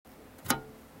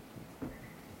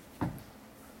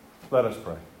Let us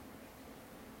pray.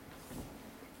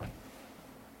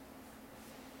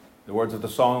 The words of the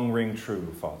song ring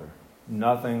true, Father.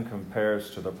 Nothing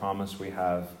compares to the promise we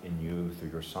have in you through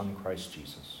your Son, Christ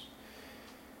Jesus.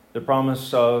 The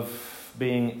promise of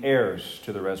being heirs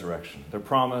to the resurrection. The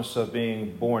promise of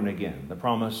being born again. The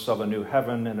promise of a new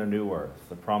heaven and a new earth.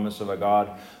 The promise of a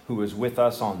God who is with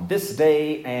us on this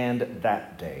day and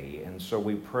that day. And so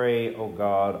we pray, O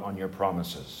God, on your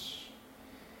promises.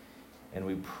 And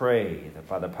we pray that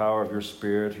by the power of your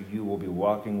Spirit, you will be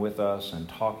walking with us and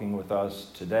talking with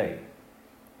us today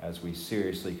as we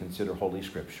seriously consider Holy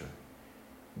Scripture.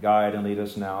 Guide and lead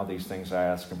us now. These things I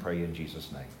ask and pray in Jesus'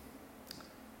 name.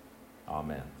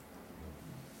 Amen.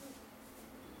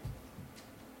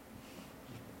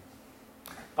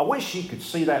 I wish you could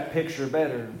see that picture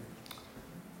better.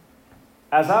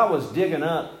 As I was digging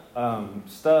up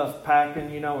stuff,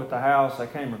 packing, at the house, I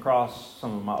came across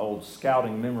some of my old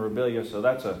scouting memorabilia. So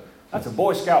that's a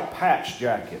Boy Scout patch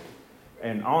jacket.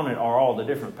 And on it are all the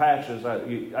different patches. I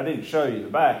didn't show you the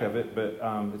back of it, but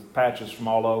it's patches from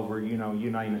all over, you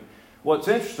name it. What's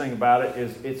interesting about it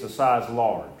is it's a size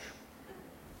large.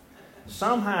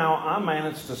 Somehow I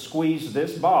managed to squeeze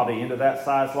this body into that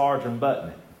size large and button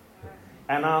it.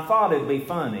 And I thought it'd be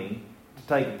funny to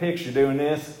take a picture doing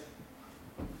this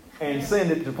and send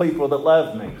it to people that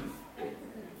love me.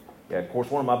 Yeah, of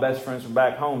course, one of my best friends from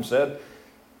back home said,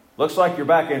 "Looks like you're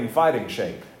back in fighting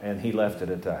shape." And he left it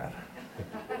at that.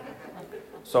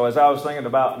 So as I was thinking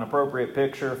about an appropriate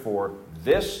picture for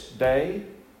this day,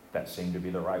 that seemed to be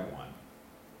the right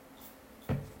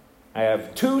one. I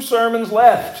have 2 sermons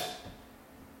left.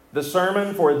 The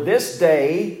sermon for this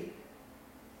day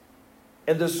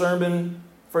and the sermon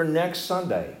for next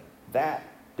Sunday, that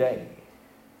day.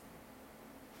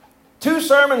 2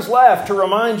 sermons left to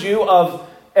remind you of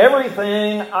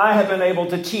everything I have been able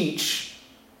to teach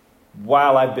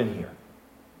while I've been here.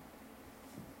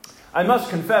 I must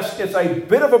confess it's a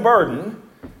bit of a burden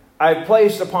I've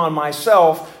placed upon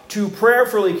myself to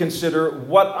prayerfully consider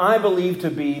what I believe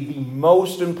to be the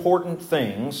most important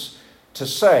things to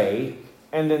say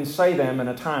and then say them in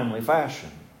a timely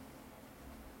fashion.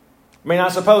 I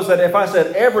suppose that if I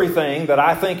said everything that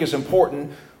I think is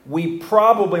important, we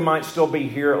probably might still be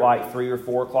here at like 3 or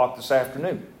 4 o'clock this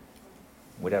afternoon.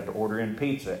 We'd have to order in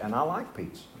pizza, and I like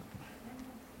pizza.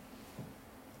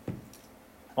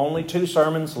 Only 2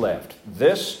 sermons left.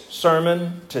 This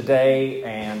sermon today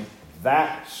and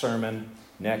that sermon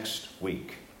next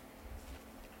week.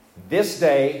 This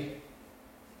day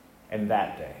and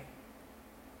that day.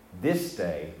 This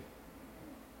day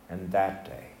and that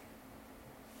day.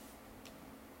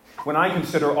 When I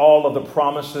consider all of the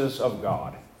promises of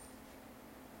God,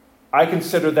 I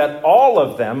consider that all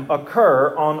of them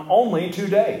occur on only 2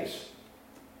 days.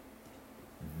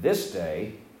 This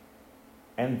day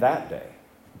and that day.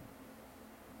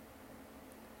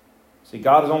 See,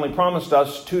 God has only promised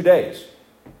us 2 days.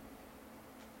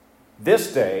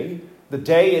 This day, the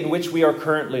day in which we are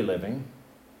currently living,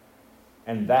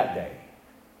 and that day,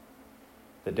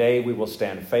 the day we will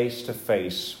stand face to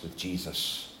face with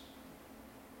Jesus.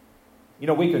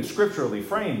 We can scripturally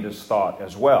frame this thought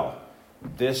as well.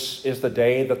 This is the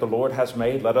day that the Lord has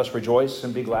made. Let us rejoice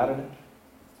and be glad in it.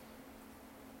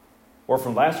 Or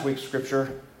from last week's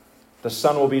scripture, the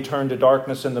sun will be turned to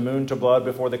darkness and the moon to blood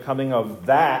before the coming of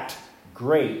that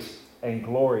great and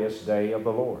glorious day of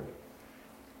the Lord.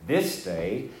 This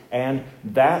day and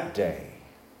that day.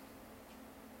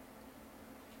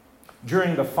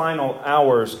 During the final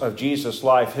hours of Jesus'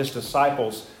 life, his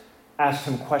disciples asked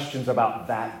him questions about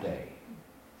that day.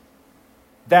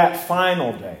 That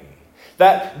final day.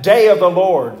 That day of the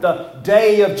Lord. The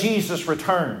day of Jesus'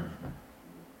 return.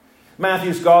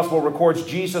 Matthew's gospel records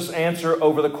Jesus' answer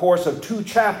over the course of 2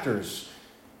 chapters,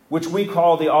 which we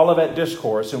call the Olivet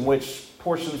Discourse, in which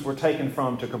portions were taken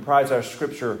from to comprise our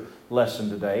scripture lesson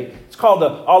today. It's called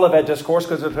the Olivet Discourse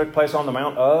because it took place on the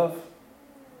Mount of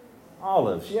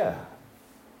Olives. Yeah.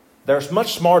 They're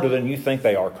much smarter than you think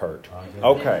they are, Kurt.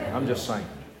 Okay, I'm just saying.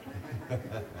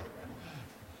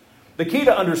 The key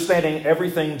to understanding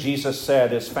everything Jesus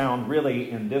said is found really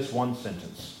in this one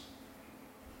sentence.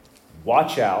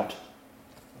 Watch out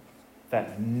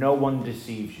that no one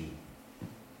deceives you.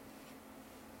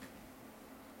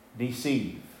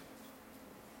 Deceive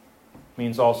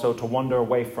means also to wander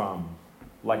away from,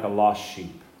 like a lost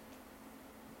sheep.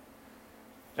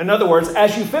 In other words,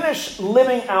 as you finish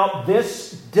living out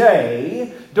this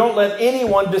day, don't let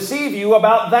anyone deceive you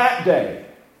about that day.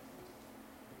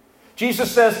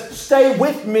 Jesus says, stay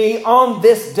with me on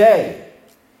this day,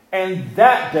 and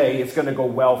that day it's going to go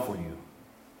well for you.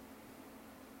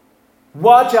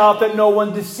 Watch out that no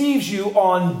one deceives you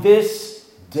on this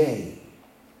day.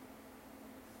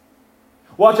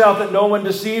 Watch out that no one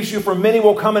deceives you, for many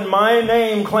will come in my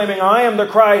name, claiming I am the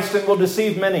Christ, and will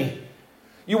deceive many.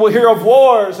 You will hear of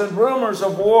wars and rumors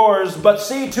of wars, but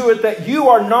see to it that you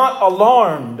are not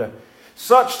alarmed.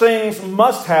 Such things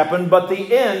must happen, but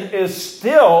the end is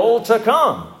still to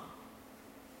come.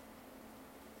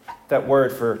 That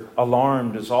word for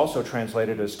alarmed is also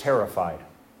translated as terrified.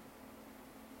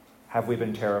 Have we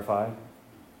been terrified?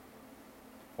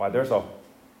 Why, there's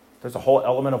a whole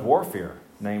element of warfare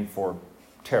named for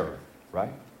terror,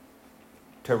 right?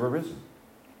 Terrorism.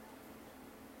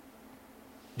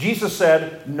 Jesus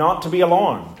said not to be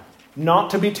alarmed, not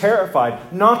to be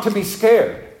terrified, not to be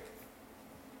scared.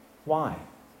 Why?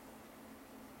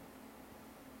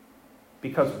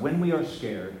 Because when we are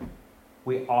scared,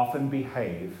 we often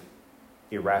behave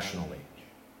irrationally.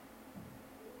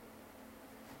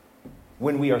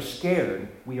 When we are scared,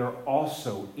 we are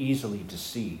also easily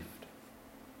deceived.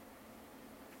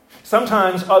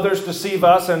 Sometimes others deceive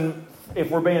us, and if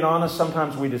we're being honest,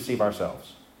 sometimes we deceive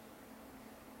ourselves.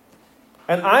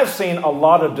 And I've seen a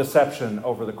lot of deception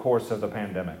over the course of the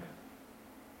pandemic.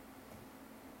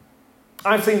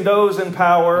 I've seen those in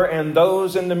power and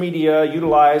those in the media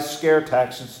utilize scare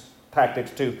tactics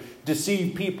to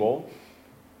deceive people,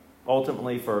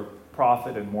 ultimately for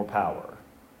profit and more power.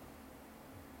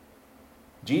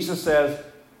 Jesus says,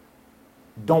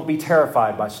 don't be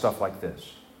terrified by stuff like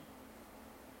this.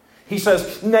 He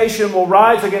says, nation will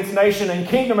rise against nation and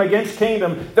kingdom against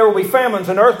kingdom. There will be famines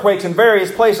and earthquakes in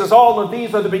various places. All of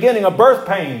these are the beginning of birth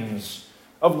pains,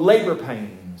 of labor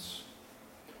pains.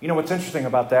 You know what's interesting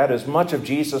about that is much of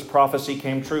Jesus' prophecy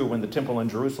came true when the temple in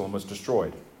Jerusalem was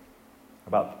destroyed,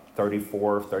 about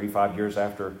 35 years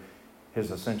after his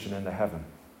ascension into heaven.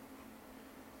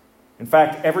 In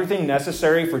fact, everything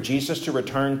necessary for Jesus to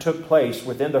return took place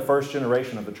within the first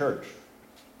generation of the church.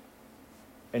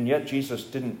 And yet Jesus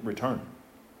didn't return.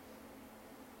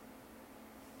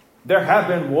 There have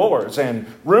been wars and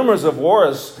rumors of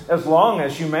wars as long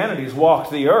as humanity's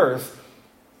walked the earth.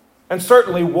 And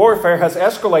certainly warfare has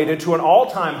escalated to an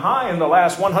all-time high in the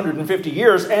last 150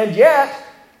 years, and yet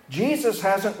Jesus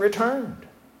hasn't returned.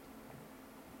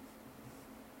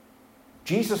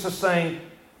 Jesus is saying,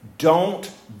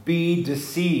 don't be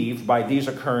deceived by these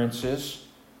occurrences,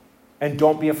 and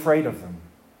don't be afraid of them.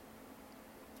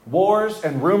 Wars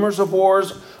and rumors of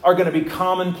wars are going to be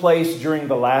commonplace during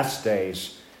the last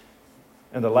days.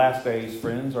 And the last days,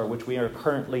 friends, are which we are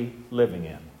currently living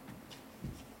in.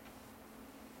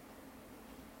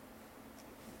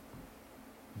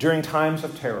 During times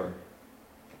of terror,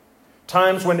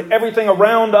 times when everything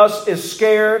around us is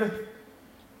scared,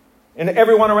 and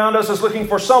everyone around us is looking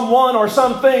for someone or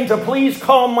something to please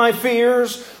calm my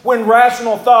fears, when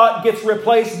rational thought gets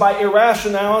replaced by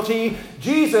irrationality,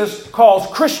 Jesus calls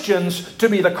Christians to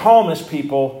be the calmest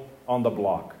people on the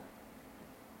block.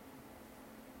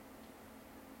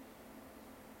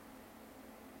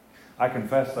 I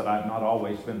confess that I've not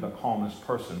always been the calmest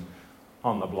person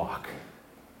on the block.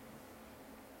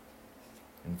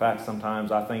 In fact,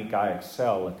 sometimes I think I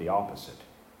excel at the opposite.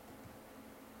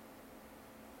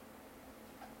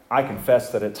 I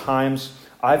confess that at times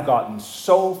I've gotten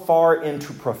so far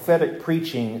into prophetic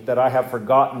preaching that I have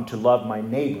forgotten to love my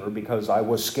neighbor because I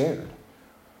was scared.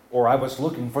 Or I was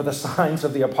looking for the signs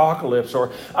of the apocalypse.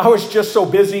 Or I was just so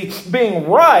busy being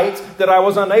right that I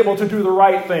was unable to do the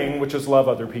right thing, which is love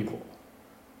other people.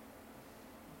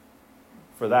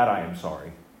 For that I am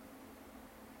sorry.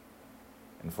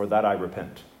 And for that I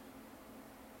repent.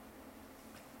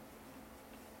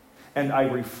 And I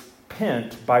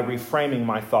repent by reframing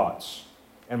my thoughts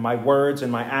and my words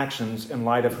and my actions in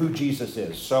light of who Jesus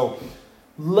is. So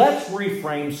let's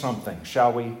reframe something,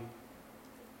 shall we?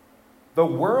 The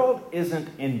world isn't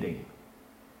ending.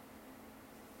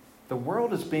 The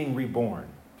world is being reborn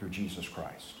through Jesus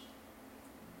Christ.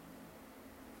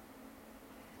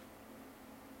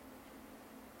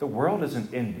 The world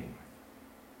isn't ending.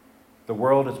 The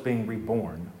world is being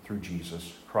reborn through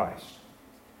Jesus Christ.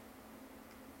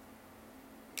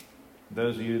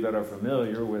 Those of you that are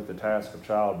familiar with the task of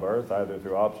childbirth, either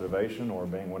through observation or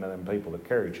being one of them people that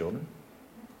carry children,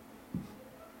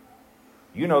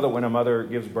 you know that when a mother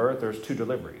gives birth, there's two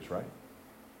deliveries, right?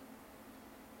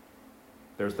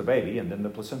 There's the baby and then the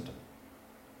placenta.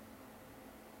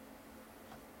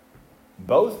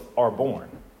 Both are born.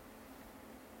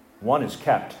 One is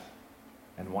kept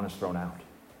and one is thrown out.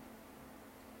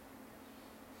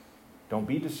 Don't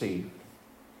be deceived.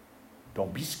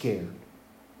 Don't be scared.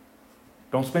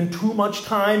 Don't spend too much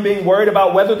time being worried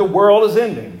about whether the world is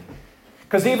ending.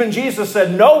 Because even Jesus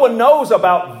said, no one knows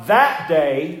about that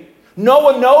day. No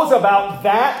one knows about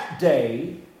that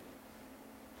day.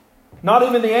 Not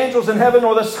even the angels in heaven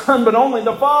or the Son, but only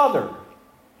the Father.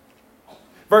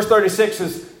 Verse 36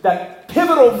 is that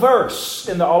pivotal verse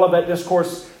in the Olivet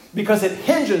Discourse because it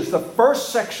hinges the first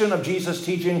section of Jesus'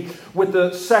 teaching with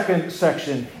the second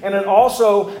section. And it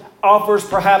also offers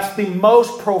perhaps the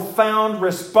most profound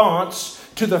response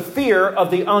to the fear of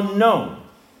the unknown.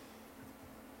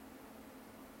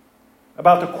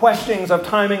 About the questionings of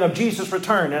timing of Jesus'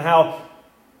 return and how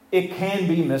it can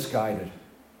be misguided.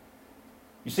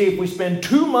 You see, if we spend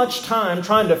too much time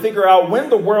trying to figure out when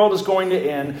the world is going to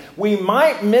end, we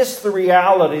might miss the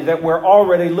reality that we're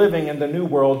already living in the new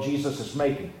world Jesus is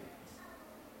making.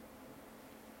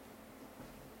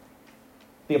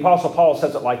 The Apostle Paul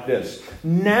says it like this.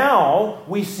 Now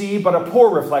we see but a poor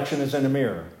reflection as in a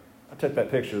mirror. I took that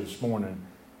picture this morning.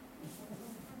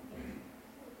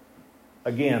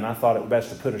 Again, I thought it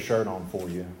best to put a shirt on for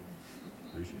you.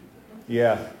 Appreciate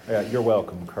that. Yeah, you're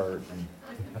welcome, Kurt. And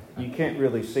you can't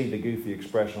really see the goofy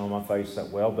expression on my face that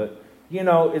well, but you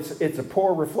know, it's a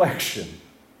poor reflection.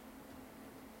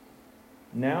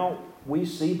 Now we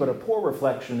see but a poor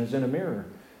reflection as in a mirror.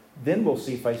 Then we'll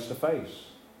see face to face.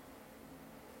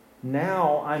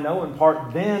 Now I know in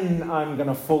part, then I'm going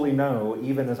to fully know,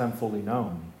 even as I'm fully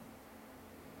known.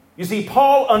 You see,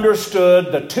 Paul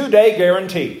understood the 2-day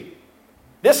guarantee.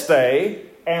 This day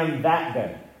and that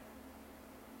day.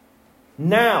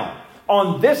 Now,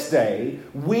 on this day,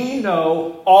 we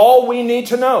know all we need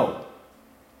to know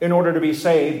in order to be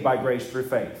saved by grace through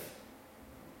faith.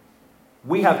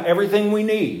 We have everything we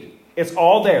need. It's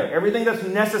all there. Everything that's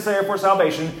necessary for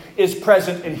salvation is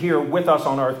present and here with us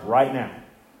on earth right now.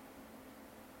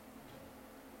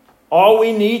 All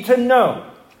we need to know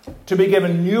to be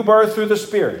given new birth through the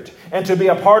Spirit and to be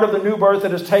a part of the new birth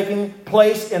that is taking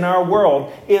place in our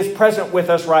world is present with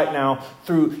us right now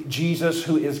through Jesus,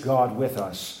 who is God with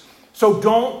us. So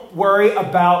don't worry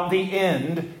about the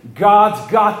end. God's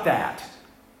got that.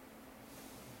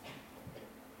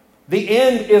 The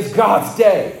end is God's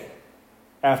day,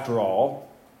 after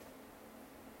all.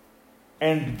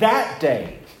 And that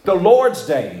day, the Lord's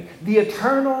day, the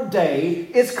eternal day,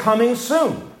 is coming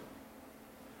soon.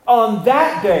 On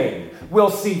that day, we'll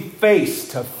see face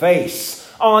to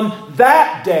face. On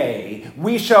that day,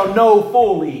 we shall know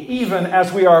fully, even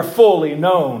as we are fully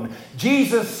known.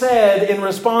 Jesus said in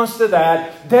response to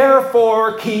that,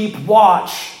 therefore keep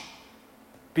watch,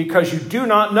 because you do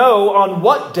not know on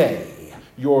what day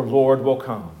your Lord will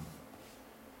come.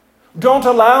 Don't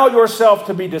allow yourself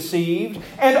to be deceived,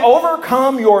 and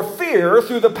overcome your fear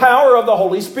through the power of the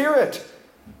Holy Spirit.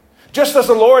 Just as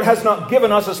the Lord has not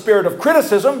given us a spirit of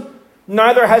criticism,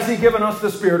 neither has He given us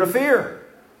the spirit of fear.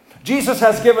 Jesus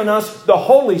has given us the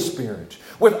Holy Spirit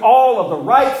with all of the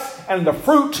rights and the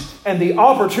fruit and the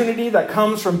opportunity that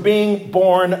comes from being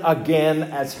born again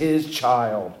as His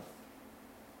child.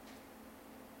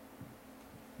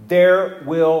 There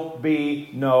will be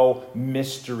no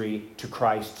mystery to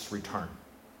Christ's return.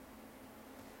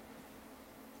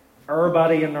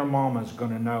 Everybody and their mama's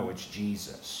going to know it's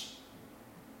Jesus.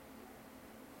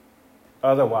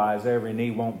 Otherwise, every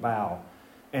knee won't bow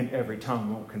and every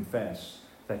tongue won't confess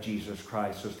that Jesus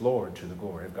Christ is Lord to the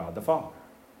glory of God the Father.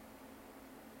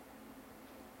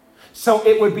 So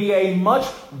it would be a much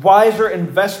wiser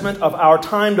investment of our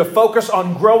time to focus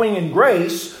on growing in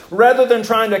grace rather than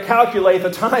trying to calculate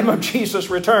the time of Jesus'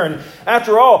 return.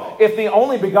 After all, if the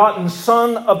only begotten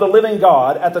Son of the living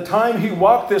God at the time He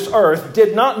walked this earth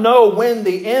did not know when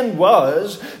the end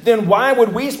was, then why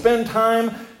would we spend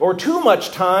time or too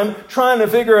much time trying to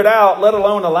figure it out, let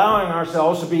alone allowing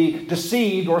ourselves to be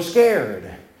deceived or scared?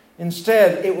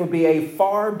 Instead, it would be a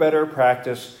far better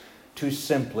practice to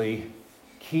simply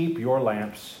keep your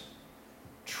lamps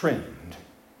trimmed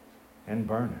and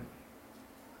burning.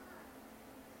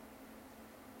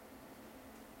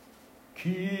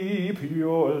 Keep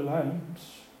your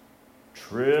lamps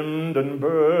trimmed and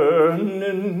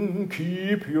burning.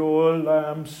 Keep your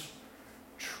lamps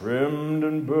trimmed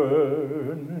and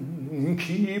burning.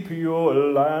 Keep your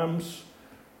lamps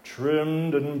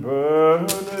trimmed and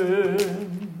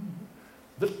burning.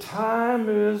 The time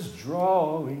is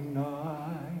drawing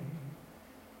nigh.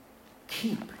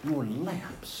 Keep your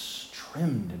lamps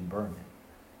trimmed and burning.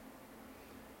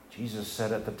 Jesus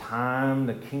said at the time,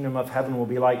 the kingdom of heaven will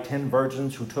be like 10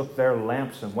 virgins who took their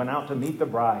lamps and went out to meet the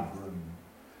bridegroom.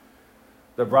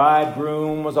 The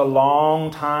bridegroom was a long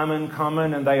time in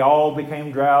coming, and they all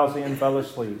became drowsy and fell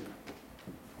asleep.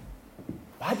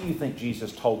 Why do you think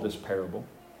Jesus told this parable?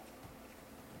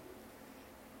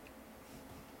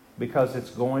 Because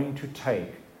it's going to take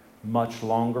much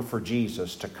longer for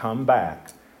Jesus to come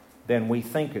back than we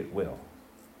think it will.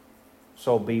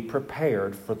 So be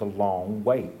prepared for the long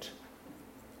wait.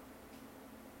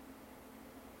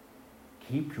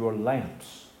 keep your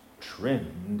lamps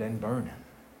trimmed and burning.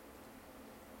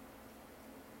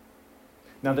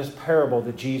 Now, this parable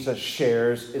that Jesus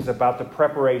shares is about the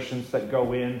preparations that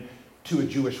go in to a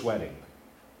Jewish wedding.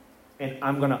 And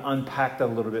I'm going to unpack that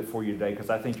a little bit for you today because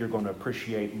I think you're going to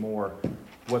appreciate more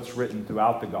what's written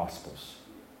throughout the Gospels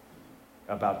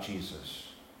about Jesus.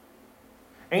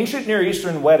 Ancient Near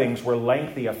Eastern weddings were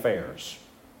lengthy affairs.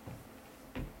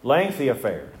 Lengthy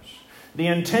affairs. The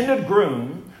intended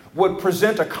groom would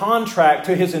present a contract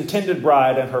to his intended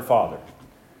bride and her father.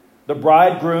 The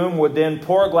bridegroom would then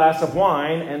pour a glass of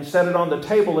wine and set it on the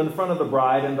table in front of the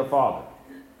bride and the father.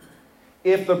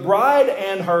 If the bride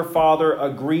and her father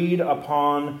agreed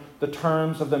upon the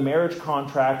terms of the marriage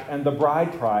contract and the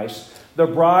bride price, the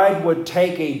bride would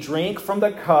take a drink from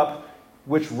the cup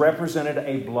which represented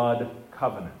a blood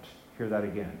covenant. Hear that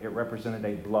again. It represented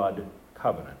a blood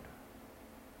covenant.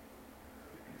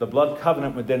 The blood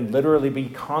covenant would then literally be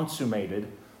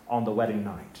consummated on the wedding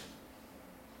night.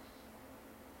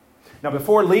 Now,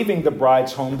 before leaving the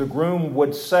bride's home, the groom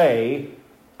would say,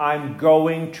 I'm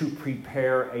going to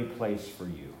prepare a place for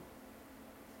you.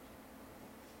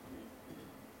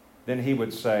 Then he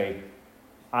would say,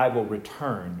 I will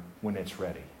return when it's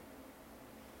ready.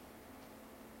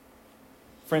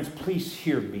 Friends, please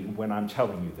hear me when I'm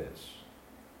telling you this.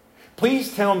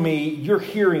 Please tell me you're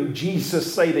hearing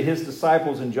Jesus say to his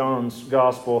disciples in John's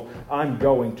gospel, I'm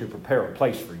going to prepare a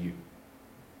place for you.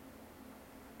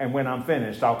 And when I'm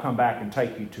finished, I'll come back and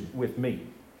take you with me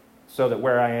so that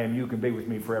where I am, you can be with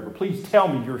me forever. Please tell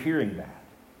me you're hearing that.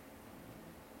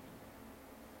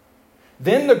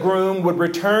 Then the groom would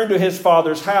return to his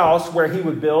father's house where he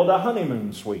would build a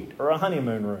honeymoon suite or a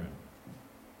honeymoon room.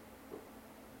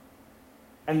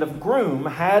 And the groom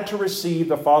had to receive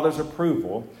the father's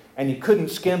approval, and he couldn't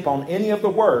skimp on any of the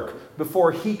work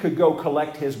before he could go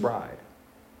collect his bride.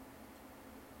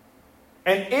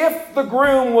 And if the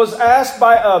groom was asked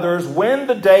by others when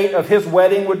the date of his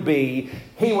wedding would be,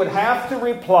 he would have to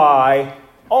reply,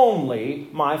 only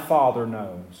my Father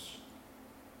knows.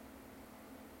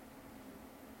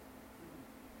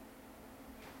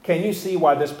 Can you see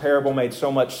why this parable made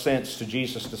so much sense to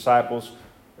Jesus' disciples?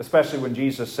 Especially when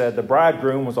Jesus said the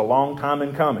bridegroom was a long time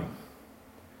in coming.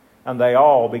 And they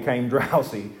all became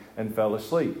drowsy and fell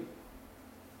asleep.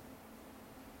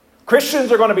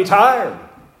 Christians are going to be tired.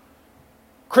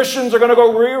 Christians are going to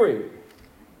go weary.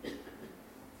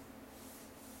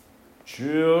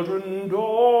 Children,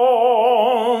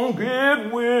 don't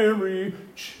get weary.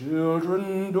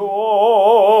 Children,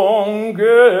 don't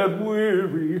get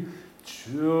weary.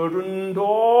 Children,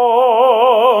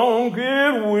 don't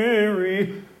get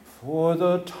weary. For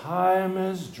the time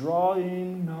is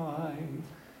drawing nigh.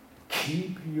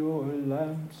 Keep your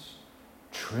lamps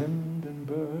trimmed and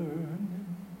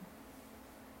burning.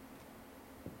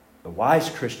 The wise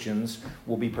Christians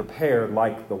will be prepared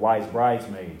like the wise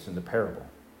bridesmaids in the parable,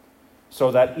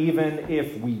 so that even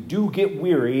if we do get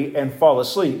weary and fall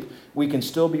asleep, we can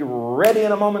still be ready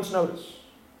in a moment's notice.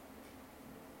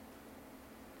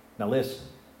 Now listen,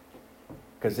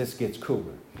 because this gets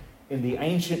cooler. In the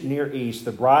ancient Near East,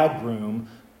 the bridegroom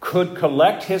could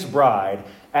collect his bride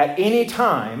at any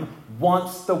time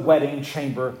once the wedding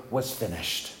chamber was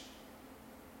finished.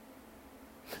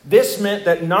 This meant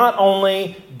that not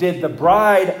only did the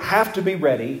bride have to be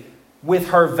ready with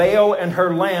her veil and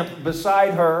her lamp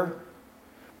beside her,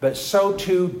 but so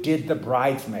too did the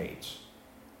bridesmaids.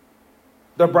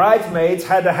 The bridesmaids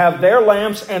had to have their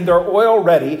lamps and their oil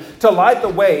ready to light the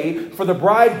way for the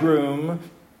bridegroom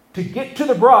to get to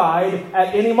the bride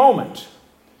at any moment.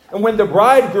 And when the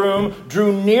bridegroom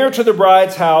drew near to the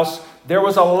bride's house, there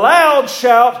was a loud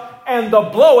shout and the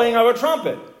blowing of a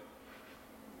trumpet.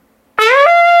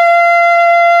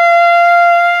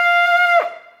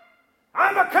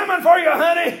 I'm a-coming for you,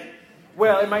 honey.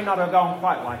 Well, it may not have gone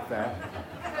quite like that.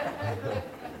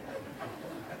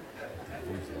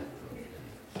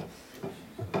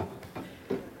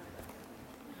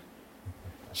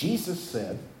 Jesus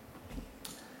said,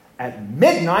 at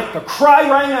midnight the cry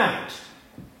rang out,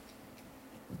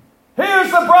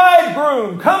 here's the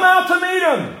bridegroom, come out to meet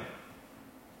him.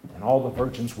 And all the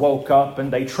virgins woke up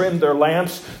and they trimmed their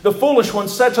lamps. The foolish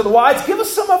ones said to the wise, give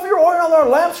us some of your oil, our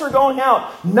lamps are going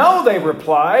out. No, they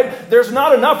replied, there's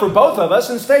not enough for both of us.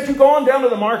 Instead, you go on down to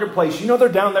the marketplace. You know they're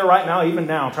down there right now, even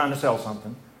now, trying to sell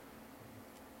something.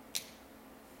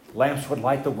 Lamps would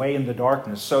light the way in the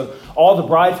darkness. So all the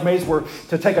bridesmaids were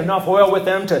to take enough oil with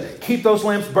them to keep those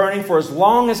lamps burning for as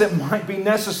long as it might be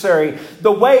necessary.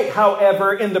 The wait,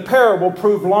 however, in the parable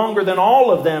proved longer than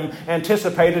all of them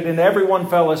anticipated, and everyone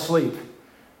fell asleep.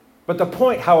 But the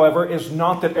point, however, is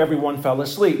not that everyone fell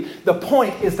asleep. The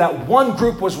point is that one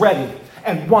group was ready,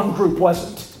 and one group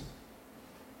wasn't.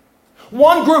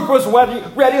 One group was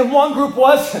ready and one group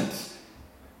wasn't.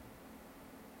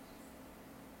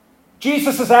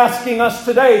 Jesus is asking us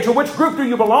today, to which group do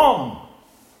you belong?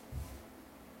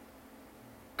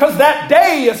 Because that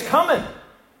day is coming.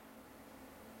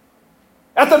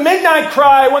 At the midnight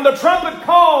cry, when the trumpet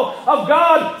call of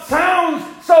God sounds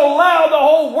so loud, the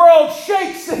whole world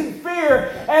shakes in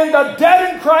fear, and the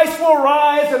dead in Christ will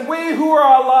rise, and we who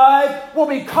are alive will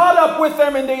be caught up with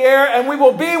them in the air, and we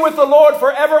will be with the Lord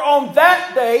forever on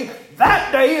that day.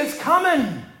 That day is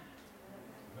coming.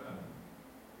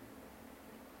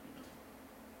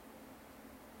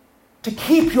 To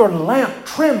keep your lamp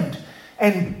trimmed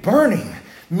and burning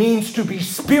means to be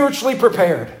spiritually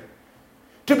prepared.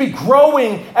 To be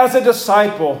growing as a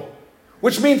disciple,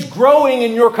 which means growing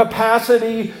in your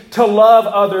capacity to love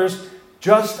others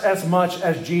just as much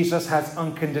as Jesus has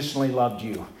unconditionally loved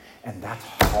you. And that's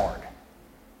hard.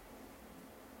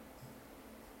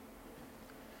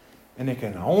 And it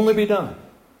can only be done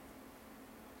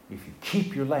if you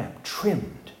keep your lamp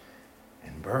trimmed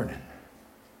and burning.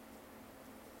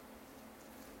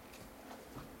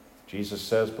 Jesus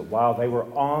says, but while they were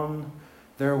on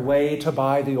their way to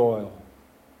buy the oil,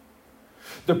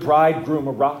 the bridegroom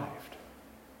arrived.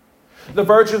 The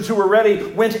virgins who were ready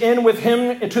went in with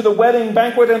him to the wedding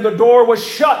banquet, and the door was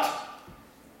shut.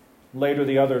 Later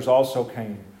the others also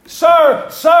came. Sir,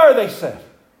 sir, they said,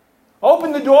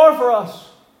 open the door for us.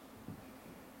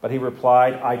 But he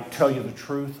replied, I tell you the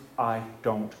truth, I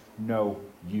don't know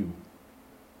you.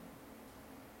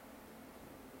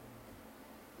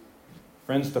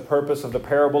 Friends, the purpose of the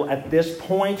parable at this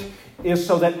point is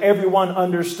so that everyone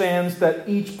understands that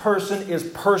each person is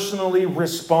personally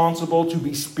responsible to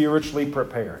be spiritually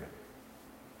prepared.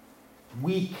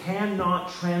 We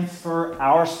cannot transfer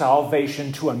our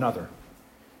salvation to another.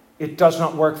 It does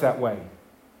not work that way.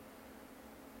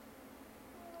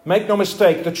 Make no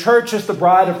mistake, the church is the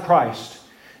bride of Christ.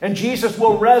 And Jesus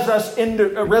will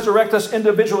resurrect us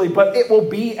individually, but it will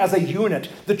be as a unit,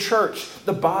 the church,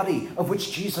 the body of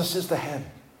which Jesus is the head.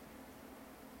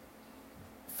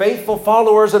 Faithful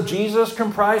followers of Jesus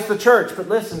comprise the church. But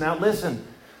listen.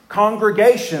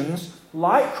 Congregations,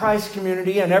 like Christ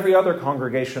Community and every other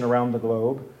congregation around the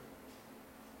globe,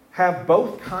 have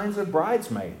both kinds of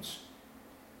bridesmaids.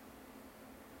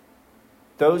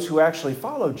 Those who actually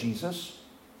follow Jesus,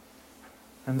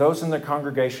 and those in the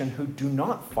congregation who do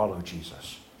not follow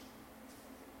Jesus.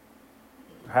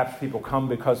 Perhaps people come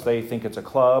because they think it's a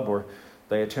club or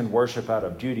they attend worship out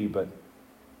of duty, but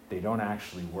they don't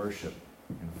actually worship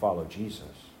and follow Jesus.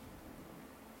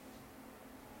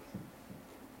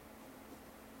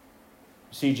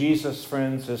 See, Jesus,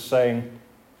 friends, is saying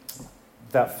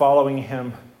that following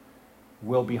him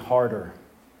will be harder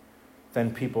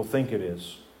than people think it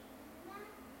is.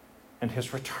 And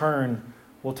his return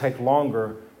will take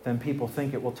longer than people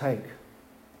think it will take.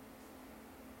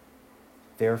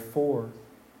 Therefore,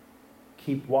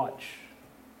 keep watch,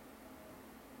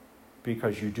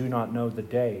 because you do not know the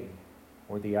day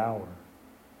or the hour.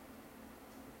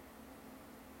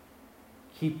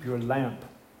 Keep your lamp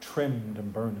trimmed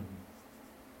and burning,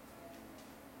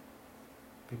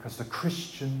 because the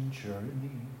Christian journey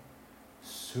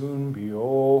soon be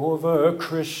over.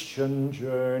 Christian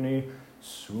journey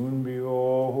soon be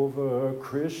over.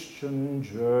 Christian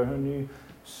journey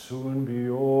soon be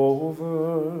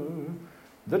over.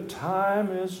 The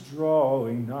time is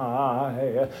drawing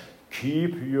nigh.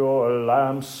 Keep your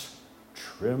lamps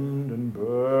trimmed and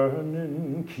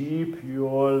burning. Keep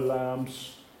your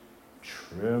lamps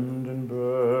trimmed and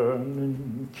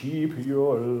burning. Keep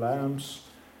your lamps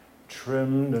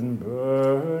trimmed and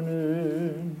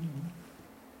burning.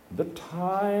 The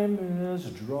time is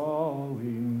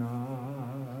drawing nigh.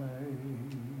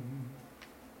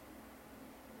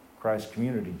 Christ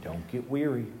Community, don't get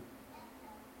weary.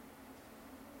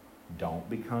 Don't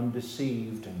become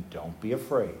deceived, and don't be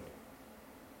afraid.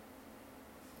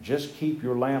 Just keep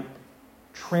your lamp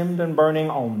trimmed and burning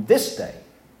on this day.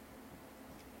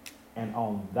 And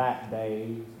on that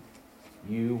day,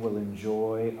 you will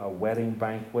enjoy a wedding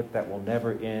banquet that will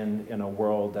never end in a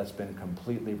world that's been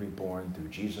completely reborn through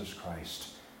Jesus Christ.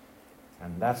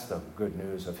 And that's the good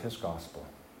news of his gospel,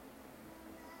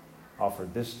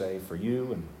 offered this day for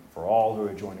you and for all who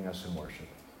are joining us in worship.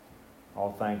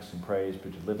 All thanks and praise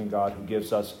be to the living God, who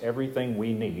gives us everything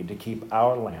we need to keep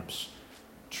our lamps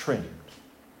trimmed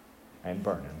and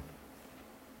burning.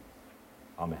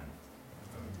 Amen.